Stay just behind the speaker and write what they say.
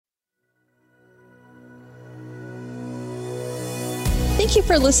Thank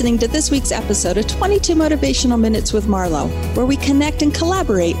you for listening to this week's episode of 22 Motivational Minutes with Marlo, where we connect and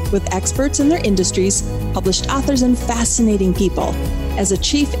collaborate with experts in their industries, published authors, and fascinating people. As a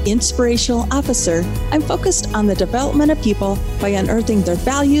Chief Inspirational Officer, I'm focused on the development of people by unearthing their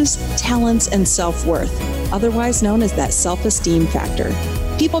values, talents, and self-worth, otherwise known as that self-esteem factor.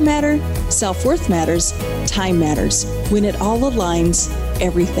 People matter, self-worth matters, time matters. When it all aligns,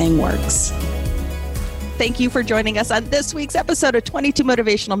 everything works. Thank you for joining us on this week's episode of 22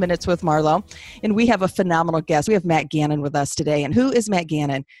 Motivational Minutes with Marlo. And we have a phenomenal guest. We have Matt Gannon with us today. And who is Matt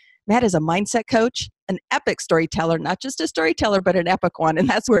Gannon? Matt is a mindset coach, an epic storyteller, not just a storyteller, but an epic one. And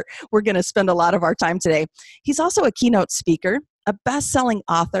that's where we're going to spend a lot of our time today. He's also a keynote speaker, a best-selling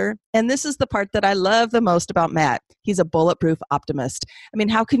author. And this is the part that I love the most about Matt. He's a bulletproof optimist. I mean,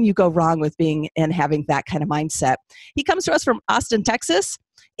 how can you go wrong with being and having that kind of mindset? He comes to us from Austin, Texas.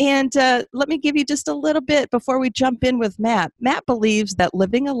 And let me give you just a little bit before we jump in with Matt. Matt believes that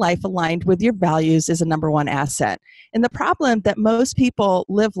living a life aligned with your values is a number one asset. And the problem that most people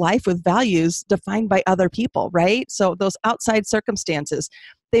live life with values defined by other people, right? So those outside circumstances,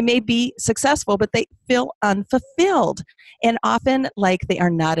 they may be successful, but they feel unfulfilled and often like they are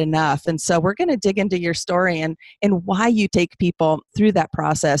not enough. And so we're going to dig into your story and why you take people through that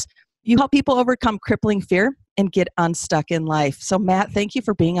process. You help people overcome crippling fear and get unstuck in life. So Matt, thank you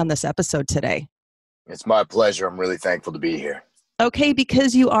for being on this episode today. It's my pleasure. I'm really thankful to be here. Okay,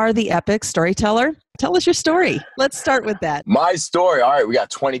 because you are the epic storyteller, tell us your story. Let's start with that. My story. All right, we got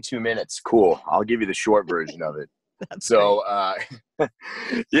 22 minutes. Cool. I'll give you the short version of it. That's so,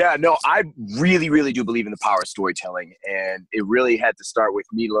 yeah, no, I really, really do believe in the power of storytelling. And it really had to start with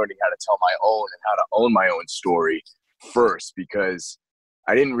me learning how to tell my own and how to own my own story first, because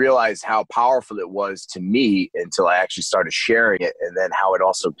I didn't realize how powerful it was to me until I actually started sharing it, and then how it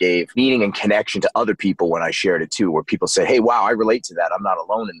also gave meaning and connection to other people when I shared it too, where people said, hey, wow, I relate to that. I'm not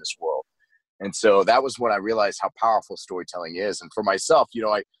alone in this world. And so that was when I realized how powerful storytelling is. And for myself, you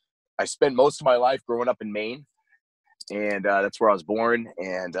know, I spent most of my life growing up in Maine, and that's where I was born,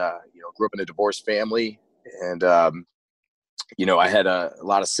 and, you know, grew up in a divorced family. And, you know, I had a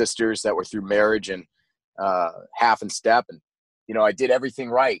lot of sisters that were through marriage and half and step, and you know, I did everything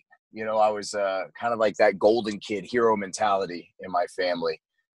right. You know, I was kind of like that golden kid hero mentality in my family.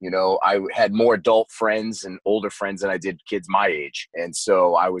 You know, I had more adult friends and older friends than I did kids my age. And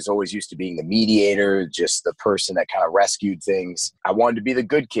so I was always used to being the mediator, just the person that kind of rescued things. I wanted to be the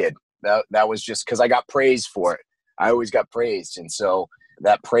good kid. That was just because I got praised for it. I always got praised. And so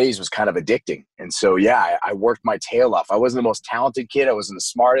that praise was kind of addicting. And so, yeah, I worked my tail off. I wasn't the most talented kid. I wasn't the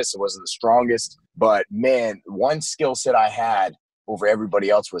smartest. I wasn't the strongest. But man, one skill set I had over everybody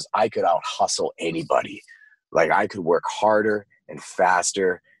else was I could out hustle anybody. Like I could work harder and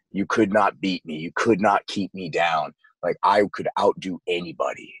faster. You could not beat me. You could not keep me down. Like I could outdo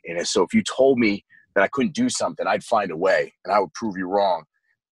anybody. And so if you told me that I couldn't do something, I'd find a way and I would prove you wrong.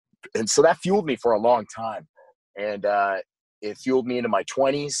 And so that fueled me for a long time. And it fueled me into my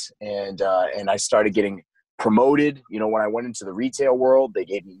 20s. And I started getting promoted. You know, when I went into the retail world, they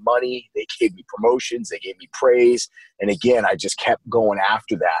gave me money, they gave me promotions, they gave me praise. And again, I just kept going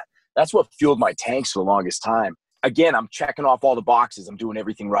after that. That's what fueled my tanks for the longest time. Again, I'm checking off all the boxes. I'm doing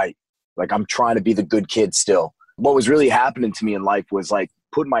everything right. Like I'm trying to be the good kid still. What was really happening to me in life was like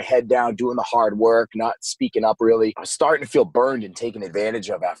putting my head down, doing the hard work, not speaking up really. I was starting to feel burned and taken advantage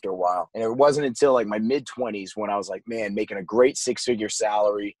of after a while. And it wasn't until like my mid-20s when I was like, man, making a great 6-figure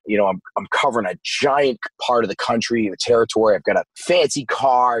salary. You know, I'm covering a giant part of the country, the territory. I've got a fancy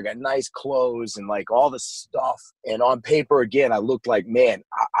car, I got nice clothes and like all this stuff. And on paper, again, I looked like, man,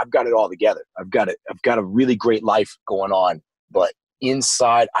 I've got it all together. I've got a really great life going on. But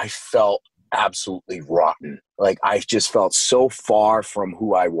inside, I felt absolutely rotten. Like I just felt so far from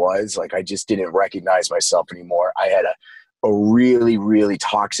who I was. Like I just didn't recognize myself anymore. I had a really, really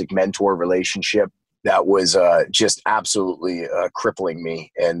toxic mentor relationship that was just absolutely crippling me.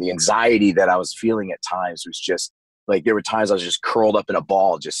 And the anxiety that I was feeling at times was just like, there were times I was just curled up in a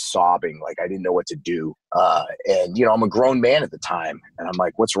ball, just sobbing. Like I didn't know what to do. And, you know, I'm a grown man at the time. And I'm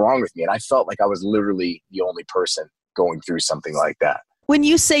like, what's wrong with me? And I felt like I was literally the only person going through something like that. When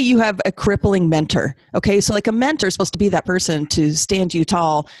you say you have a crippling mentor, okay, so like a mentor is supposed to be that person to stand you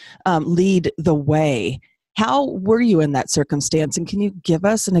tall, lead the way. How were you in that circumstance? And can you give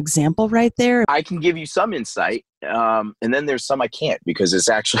us an example right there? I can give you some insight. And then there's some I can't, because it's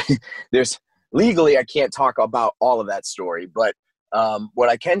actually, legally, I can't talk about all of that story. But what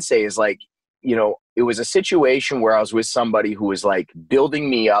I can say is like, you know, it was a situation where I was with somebody who was like building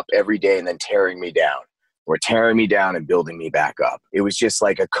me up every day and then tearing me down. Or tearing me down and building me back up. It was just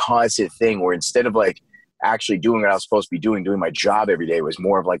like a constant thing where instead of like actually doing what I was supposed to be doing my job every day was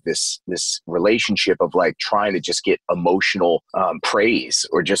more of like this relationship of like trying to just get emotional praise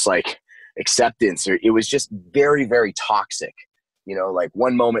or just like acceptance, or it was just very, very toxic. You know, like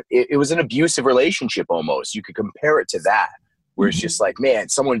one moment it was an abusive relationship almost. You could compare it to that, where it's just like, man,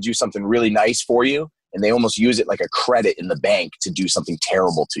 someone would do something really nice for you and they almost use it like a credit in the bank to do something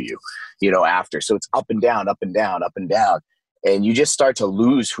terrible to you, you know, after. So it's up and down, up and down, up and down. And you just start to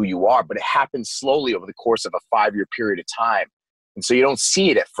lose who you are, but it happens slowly over the course of a 5-year period of time. And so you don't see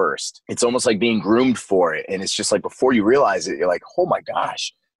it at first. It's almost like being groomed for it. And it's just like, before you realize it, you're like, oh my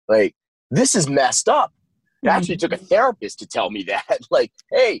gosh, like this is messed up. It actually took a therapist to tell me that, like,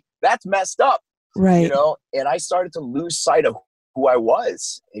 hey, that's messed up. Right. You know, and I started to lose sight of who I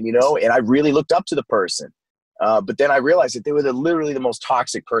was, and, you know, and I really looked up to the person. But then I realized that they were literally the most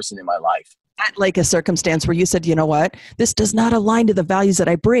toxic person in my life. Like a circumstance where you said, you know what, this does not align to the values that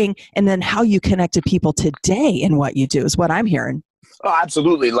I bring. And then how you connect to people today in what you do is what I'm hearing. Oh,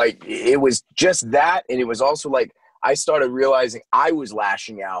 absolutely. Like it was just that. And it was also like, I started realizing I was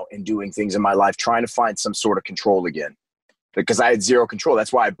lashing out and doing things in my life, trying to find some sort of control again, because I had zero control.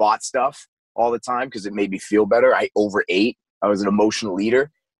 That's why I bought stuff all the time, because it made me feel better. I overate. I was an emotional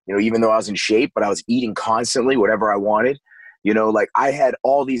eater, you know, even though I was in shape, but I was eating constantly, whatever I wanted. You know, like I had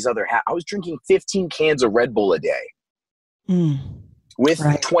all these other, I was drinking 15 cans of Red Bull a day with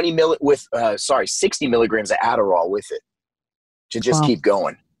 60 milligrams of Adderall with it to just keep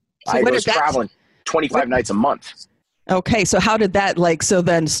going. So I was traveling 25 nights a month. Okay. So how did that so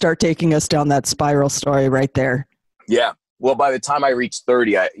then start taking us down that spiral story right there? Yeah. Well, by the time I reached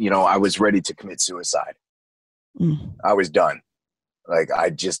 30, I was ready to commit suicide. I was done. Like, I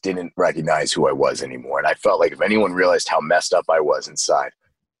just didn't recognize who I was anymore. And I felt like if anyone realized how messed up I was inside,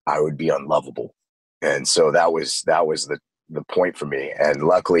 I would be unlovable. And so that was the point for me. And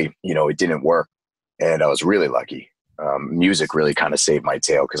luckily, you know, it didn't work. And I was really lucky. Music really kind of saved my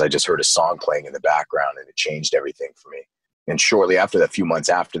tail, because I just heard a song playing in the background and it changed everything for me. And shortly after that, a few months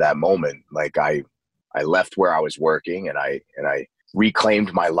after that moment, like I left where I was working and I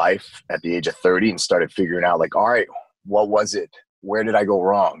reclaimed my life at the age of 30 and started figuring out, like, all right, what was it? Where did I go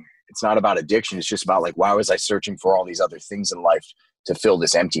wrong? It's not about addiction. It's just about, like, why was I searching for all these other things in life to fill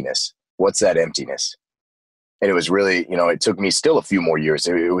this emptiness? What's that emptiness? And it was really, you know, it took me still a few more years.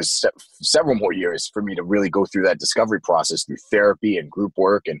 It was several more years for me to really go through that discovery process through therapy and group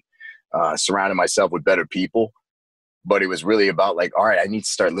work and surrounding myself with better people. But it was really about, like, all right, I need to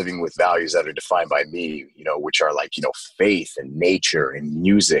start living with values that are defined by me, you know, which are like, you know, faith and nature and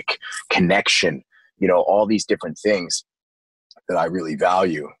music, connection, you know, all these different things that I really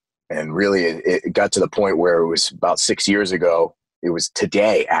value. And really it got to the point where it was about 6 years ago. It was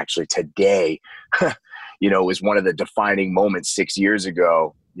today, you know, it was one of the defining moments 6 years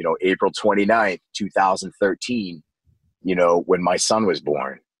ago, you know, April 29th, 2013, you know, when my son was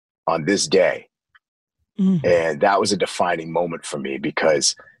born on this day. And that was a defining moment for me,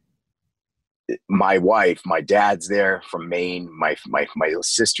 because my wife, my dad's there from Maine. My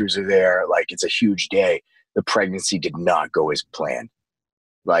sisters are there. Like, it's a huge day. The pregnancy did not go as planned.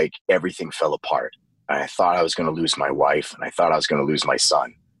 Like, everything fell apart. I thought I was going to lose my wife, and I thought I was going to lose my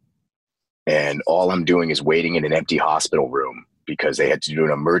son. And all I'm doing is waiting in an empty hospital room, because they had to do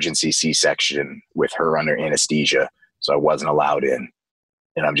an emergency C-section with her under anesthesia. So I wasn't allowed in.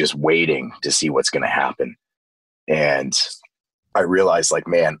 And I'm just waiting to see what's going to happen. And I realized, like,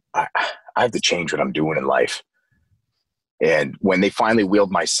 man, I have to change what I'm doing in life. And when they finally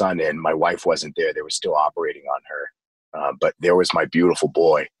wheeled my son in, my wife wasn't there. They were still operating on her. But there was my beautiful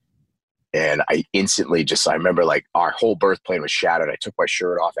boy. And I instantly I remember, like, our whole birth plan was shattered. I took my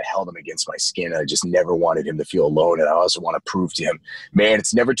shirt off. I held him against my skin. And I just never wanted him to feel alone. And I also want to prove to him, man,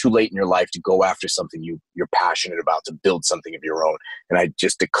 it's never too late in your life to go after something you're passionate about, to build something of your own. And I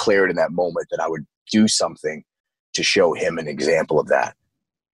just declared in that moment that I would do something to show him an example of that.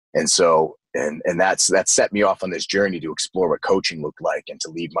 And so, and that set me off on this journey to explore what coaching looked like and to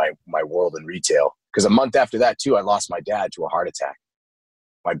leave my world in retail. Because a month after that too, I lost my dad to a heart attack,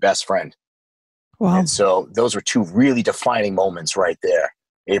 my best friend. Wow. And so those were two really defining moments right there.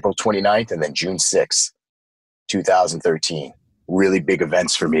 April 29th and then June 6th, 2013. Really big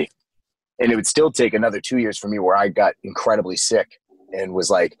events for me. And it would still take another 2 years for me where I got incredibly sick and was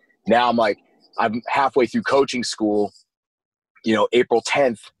like, now I'm halfway through coaching school, you know, April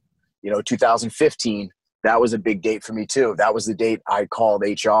 10th, you know, 2015. That was a big date for me too. That was the date I called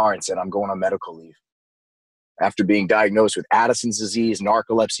HR and said, I'm going on medical leave. After being diagnosed with Addison's disease,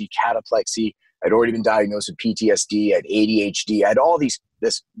 narcolepsy, cataplexy, I'd already been diagnosed with PTSD, I had ADHD, I had all these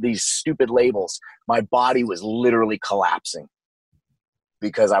stupid labels. My body was literally collapsing.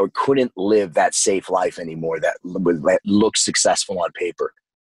 because couldn't live that safe life anymore that looked successful on paper.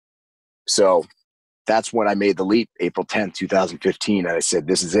 So that's when I made the leap, April 10th, 2015. And I said,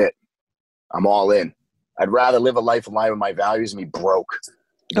 this is it. I'm all in. I'd rather live a life in line with my values and be broke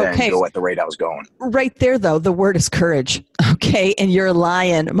than go at the rate I was going. Right there, though, the word is courage. Okay. And you're a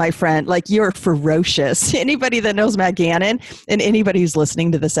lion, my friend. Like, you're ferocious. Anybody that knows Matt Gannon and anybody who's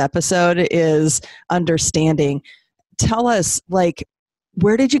listening to this episode is understanding. Tell us, like,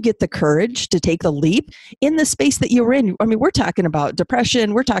 where did you get the courage to take the leap in the space that you were in? I mean, we're talking about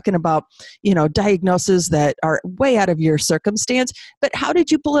depression. We're talking about, diagnoses that are way out of your circumstance. But how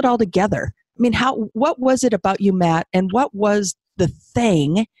did you pull it all together? I mean, what was it about you, Matt? And what was the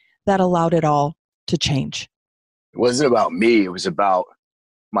thing that allowed it all to change? It wasn't about me. It was about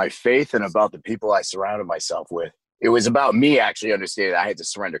my faith and about the people I surrounded myself with. It was about me actually understanding that I had to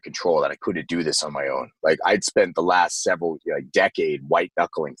surrender control, that I couldn't do this on my own. Like, I'd spent the last decade white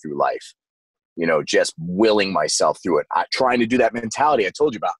knuckling through life, just willing myself through it. Trying to do that mentality I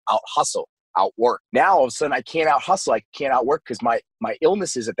told you about, out hustle, outwork. Now all of a sudden I can't out hustle, I can't outwork, because my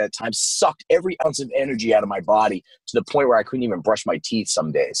illnesses at that time sucked every ounce of energy out of my body to the point where I couldn't even brush my teeth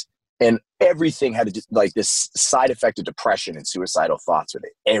some days. And everything had this side effect of depression and suicidal thoughts with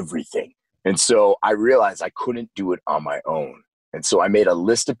it, everything. And so I realized I couldn't do it on my own. And so I made a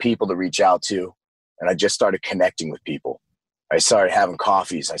list of people to reach out to, and I just started connecting with people. I started having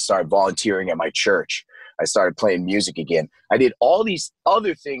coffees. I started volunteering at my church. I started playing music again. I did all these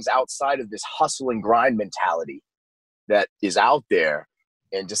other things outside of this hustle and grind mentality that is out there,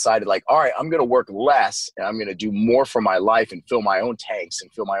 and decided, like, all right, I'm going to work less and I'm going to do more for my life and fill my own tanks and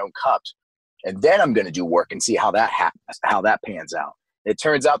fill my own cups. And then I'm going to do work and see how that pans out. It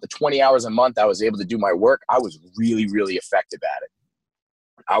turns out the 20 hours a month I was able to do my work, I was really, really effective at it.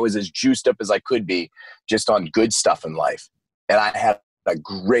 I was as juiced up as I could be just on good stuff in life. And I had a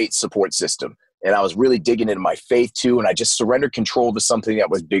great support system. And I was really digging into my faith too. And I just surrendered control to something that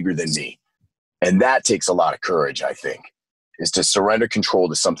was bigger than me. And that takes a lot of courage, I think, is to surrender control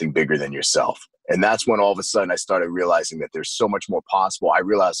to something bigger than yourself. And that's when all of a sudden I started realizing that there's so much more possible. I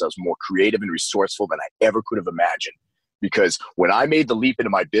realized I was more creative and resourceful than I ever could have imagined. Because when I made the leap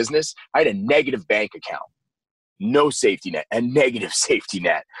into my business, I had a negative bank account, no safety net, a negative safety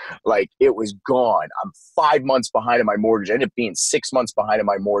net. Like, it was gone. I'm 5 months behind in my mortgage. I ended up being 6 months behind in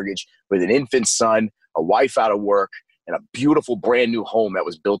my mortgage with an infant son, a wife out of work, and a beautiful brand new home that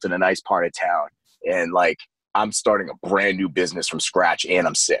was built in a nice part of town. And like, I'm starting a brand new business from scratch, and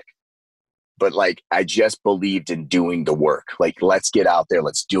I'm sick. But like, I just believed in doing the work. Like, let's get out there,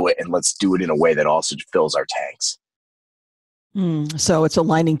 let's do it. And let's do it in a way that also fills our tanks. So it's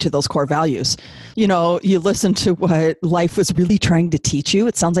aligning to those core values. You listen to what life was really trying to teach you.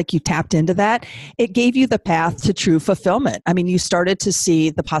 It sounds like you tapped into that. It gave you the path to true fulfillment. I mean, you started to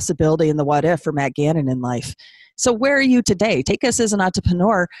see the possibility and the what if for Matt Gannon in life. So where are you today? Take us as an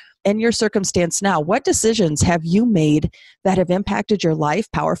entrepreneur and your circumstance now. What decisions have you made that have impacted your life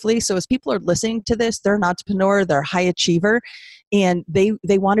powerfully? So as people are listening to this, they're an entrepreneur, they're a high achiever, and they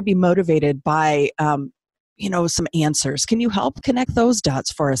want to be motivated by some answers. Can you help connect those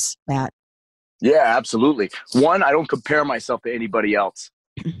dots for us, Matt? Yeah, absolutely. One, I don't compare myself to anybody else.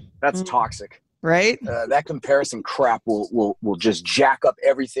 That's toxic. Right? That comparison crap will just jack up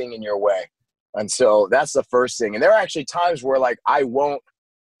everything in your way. And so that's the first thing. And there are actually times where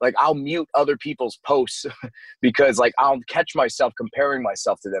I'll mute other people's posts because I'll catch myself comparing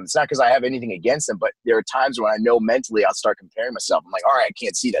myself to them. It's not because I have anything against them, but there are times when I know mentally I'll start comparing myself. I'm like, all right, I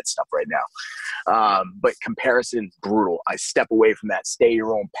can't see that stuff right now. But comparison, brutal. I step away from that. Stay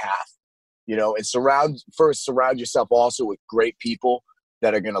your own path, and surround yourself also with great people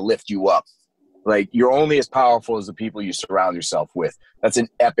that are going to lift you up. Like, you're only as powerful as the people you surround yourself with. That's an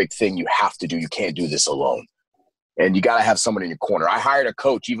epic thing you have to do. You can't do this alone. And you got to have someone in your corner. I hired a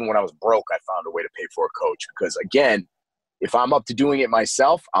coach. Even when I was broke, I found a way to pay for a coach. Because again, if I'm up to doing it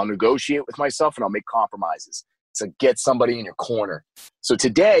myself, I'll negotiate with myself and I'll make compromises. So get somebody in your corner. So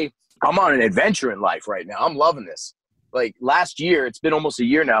today, I'm on an adventure in life right now. I'm loving this. Like, last year, it's been almost a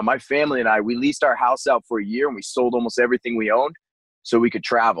year now. My family and I, we leased our house out for a year and we sold almost everything we owned so we could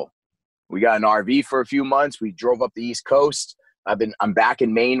travel. We got an RV for a few months. We drove up the East Coast. I'm back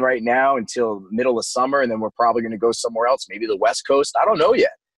in Maine right now until middle of summer, and then we're probably going to go somewhere else, maybe the West Coast. I don't know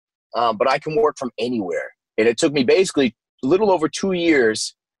yet, but I can work from anywhere. And it took me basically a little over 2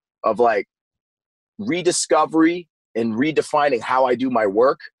 years of rediscovery and redefining how I do my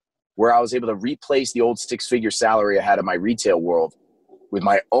work, where I was able to replace the old six-figure salary I had in my retail world with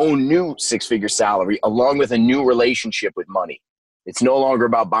my own new six-figure salary, along with a new relationship with money. It's no longer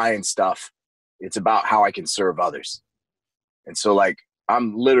about buying stuff. It's about how I can serve others. And so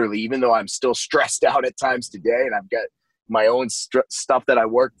I'm literally, even though I'm still stressed out at times today and I've got my own stuff that I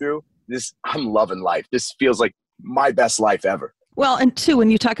work through, I'm loving life. This feels like my best life ever. Well, and two,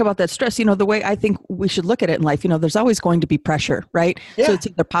 when you talk about that stress, the way I think we should look at it in life, there's always going to be pressure, right? Yeah. So it's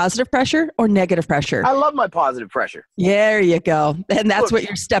either positive pressure or negative pressure. I love my positive pressure. There you go. And that's what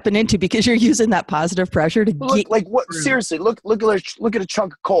you're stepping into, because you're using that positive pressure to look, like what through. Seriously, look at a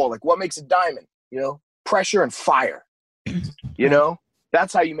chunk of coal. Like, what makes a diamond? Pressure and fire.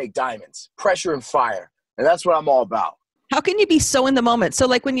 That's how you make diamonds. Pressure and fire. And that's what I'm all about. How can you be so in the moment? So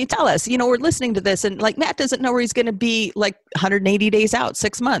like when you tell us, we're listening to this and like Matt doesn't know where he's going to be like 180 days out,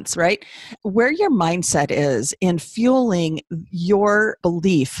 6 months, right? Where your mindset is in fueling your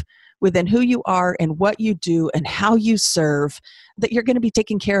belief within who you are and what you do and how you serve, that you're going to be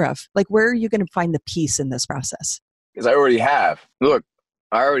taken care of. Like, where are you going to find the peace in this process? Because I already have. Look,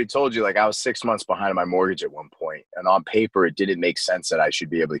 I already told you, like, I was 6 months behind on my mortgage at one point, and on paper, it didn't make sense that I should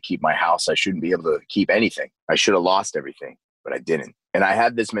be able to keep my house. I shouldn't be able to keep anything. I should have lost everything, but I didn't. And I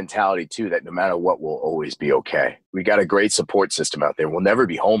had this mentality too, that no matter what, we'll always be okay. We got a great support system out there. We'll never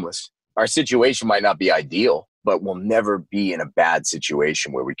be homeless. Our situation might not be ideal, but we'll never be in a bad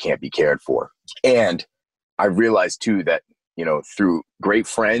situation where we can't be cared for. And I realized too that, through great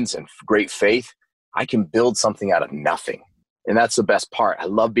friends and great faith, I can build something out of nothing. And that's the best part. I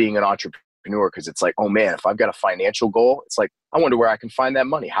love being an entrepreneur because it's like, oh man, if I've got a financial goal, it's like, I wonder where I can find that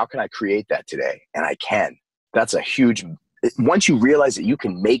money. How can I create that today? And I can. That's a huge, once you realize that you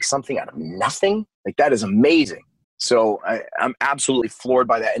can make something out of nothing, like, that is amazing. So I'm absolutely floored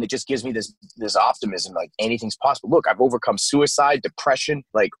by that. And it just gives me this optimism, like anything's possible. Look, I've overcome suicide, depression,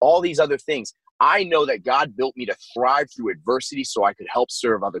 like all these other things. I know that God built me to thrive through adversity so I could help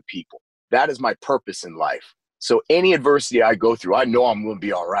serve other people. That is my purpose in life. So any adversity I go through, I know I'm going to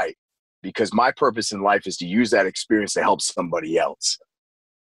be all right, because my purpose in life is to use that experience to help somebody else.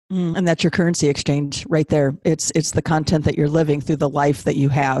 And that's your currency exchange right there. It's the content that you're living through the life that you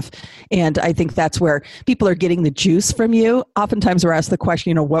have. And I think that's where people are getting the juice from you. Oftentimes we're asked the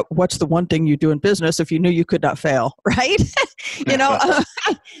question, what's the one thing you do in business if you knew you could not fail, right?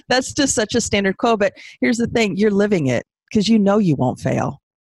 That's just such a standard quote. But here's the thing, you're living it because you won't fail.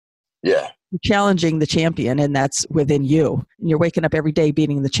 Yeah. You're challenging the champion, and that's within you. And you're waking up every day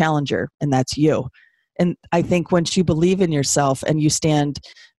beating the challenger, and that's you. And I think once you believe in yourself and you stand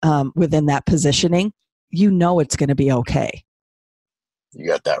within that positioning, it's going to be okay. You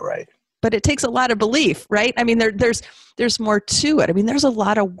got that right. But it takes a lot of belief, right? I mean, there's more to it. I mean, there's a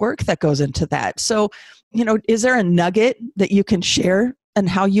lot of work that goes into that. So, is there a nugget that you can share and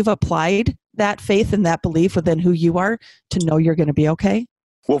how you've applied that faith and that belief within who you are to know you're going to be okay?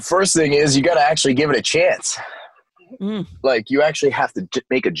 Well, first thing is you got to actually give it a chance. Like, you actually have to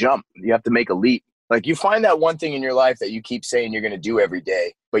make a jump. You have to make a leap. Like, you find that one thing in your life that you keep saying you're going to do every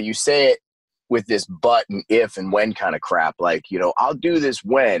day, but you say it with this but and if and when kind of crap. Like, I'll do this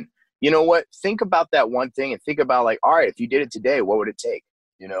when. You know what? Think about that one thing and think about, like, all right, if you did it today, what would it take?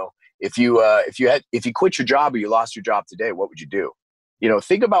 If you quit your job or you lost your job today, what would you do?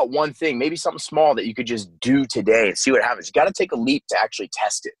 Think about one thing, maybe something small that you could just do today and see what happens. You got to take a leap to actually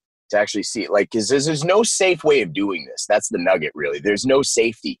test it, to actually see it. Like, because there's no safe way of doing this. That's the nugget, really. There's no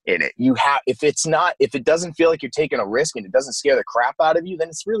safety in it. If it doesn't feel like you're taking a risk and it doesn't scare the crap out of you, then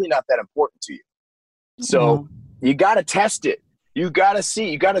it's really not that important to you. So you got to test it. You got to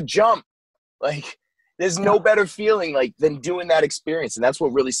see, you got to jump. Like, there's no better feeling than doing that experience. And that's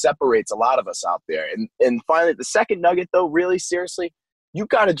what really separates a lot of us out there. And finally, the second nugget, though, really seriously, you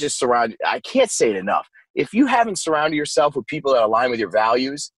got to just I can't say it enough. If you haven't surrounded yourself with people that align with your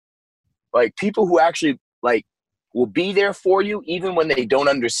values, like people who actually will be there for you, even when they don't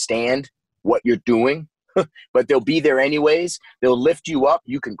understand what you're doing, but they'll be there anyways. They'll lift you up.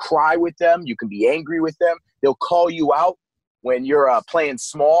 You can cry with them. You can be angry with them. They'll call you out when you're playing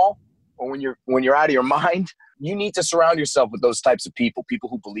small or when you're out of your mind. You need to surround yourself with those types of people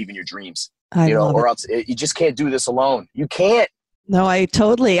who believe in your dreams, or else you just can't do this alone. You can't. No, I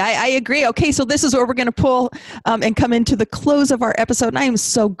agree. Okay, so this is where we're going to pull and come into the close of our episode. And I am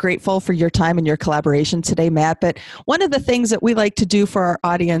so grateful for your time and your collaboration today, Matt. But one of the things that we like to do for our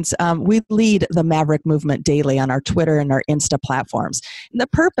audience, we lead the Maverick Movement daily on our Twitter and our Insta platforms. And the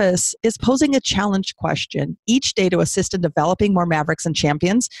purpose is posing a challenge question each day to assist in developing more Mavericks and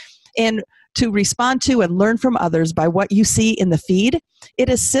champions, and to respond to and learn from others by what you see in the feed. It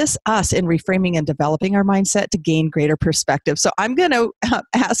assists us in reframing and developing our mindset to gain greater perspective. So I'm going to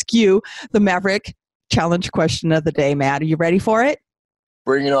ask you the Maverick Challenge question of the day, Matt. Are you ready for it?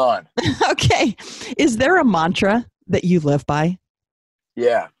 Bring it on. Okay. Is there a mantra that you live by?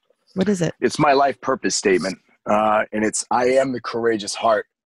 Yeah. What is it? It's my life purpose statement. And it's, I am the courageous heart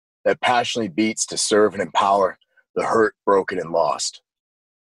that passionately beats to serve and empower the hurt, broken, and lost.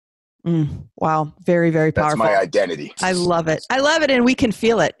 Wow. Very, very powerful. That's my identity. I love it. I love it. And we can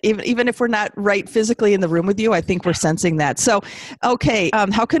feel it. Even if we're not right physically in the room with you, I think we're sensing that. So, okay.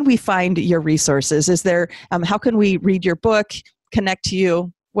 How can we find your resources? Is there, how can we read your book, connect to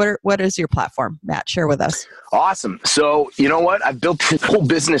you? What is your platform, Matt? Share with us. Awesome. So, you know what? I've built this whole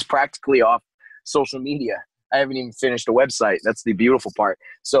business practically off social media. I haven't even finished a website. That's the beautiful part.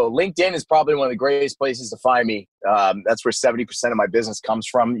 So LinkedIn is probably one of the greatest places to find me. That's where 70% of my business comes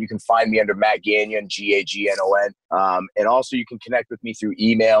from. You can find me under Matt Gagnon, Gagnon. And also you can connect with me through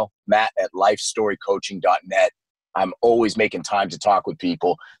email, matt@lifestorycoaching.net. I'm always making time to talk with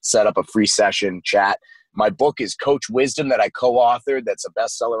people, set up a free session, chat. My book is Coach Wisdom that I co-authored. That's a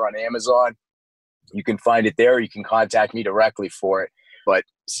bestseller on Amazon. You can find it there. You can contact me directly for it. But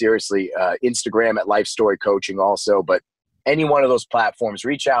seriously, Instagram @LifeStoryCoaching also. But any one of those platforms,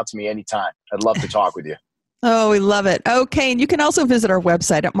 reach out to me anytime. I'd love to talk with you. Oh, we love it. Okay. And you can also visit our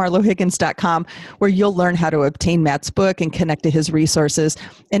website at marlohiggins.com, where you'll learn how to obtain Matt's book and connect to his resources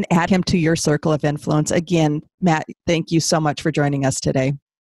and add him to your circle of influence. Again, Matt, thank you so much for joining us today.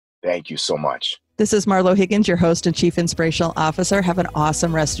 Thank you so much. This is Marlo Higgins, your host and Chief Inspirational Officer. Have an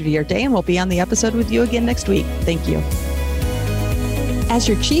awesome rest of your day, and we'll be on the episode with you again next week. Thank you. As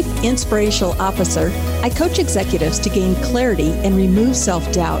your Chief Inspirational Officer, I coach executives to gain clarity and remove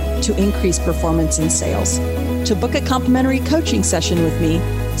self-doubt to increase performance in sales. To book a complimentary coaching session with me,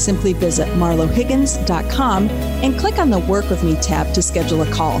 simply visit marlohiggins.com and click on the Work With Me tab to schedule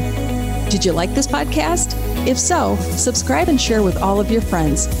a call. Did you like this podcast? If so, subscribe and share with all of your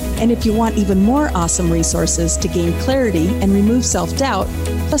friends. And if you want even more awesome resources to gain clarity and remove self-doubt,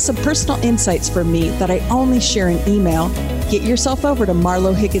 plus some personal insights from me that I only share in email, get yourself over to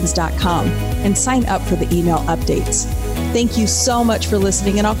marlohiggins.com and sign up for the email updates. Thank you so much for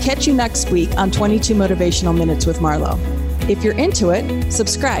listening, and I'll catch you next week on 22 Motivational Minutes with Marlo. If you're into it,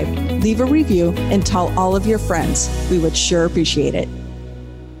 subscribe, leave a review, and tell all of your friends. We would sure appreciate it.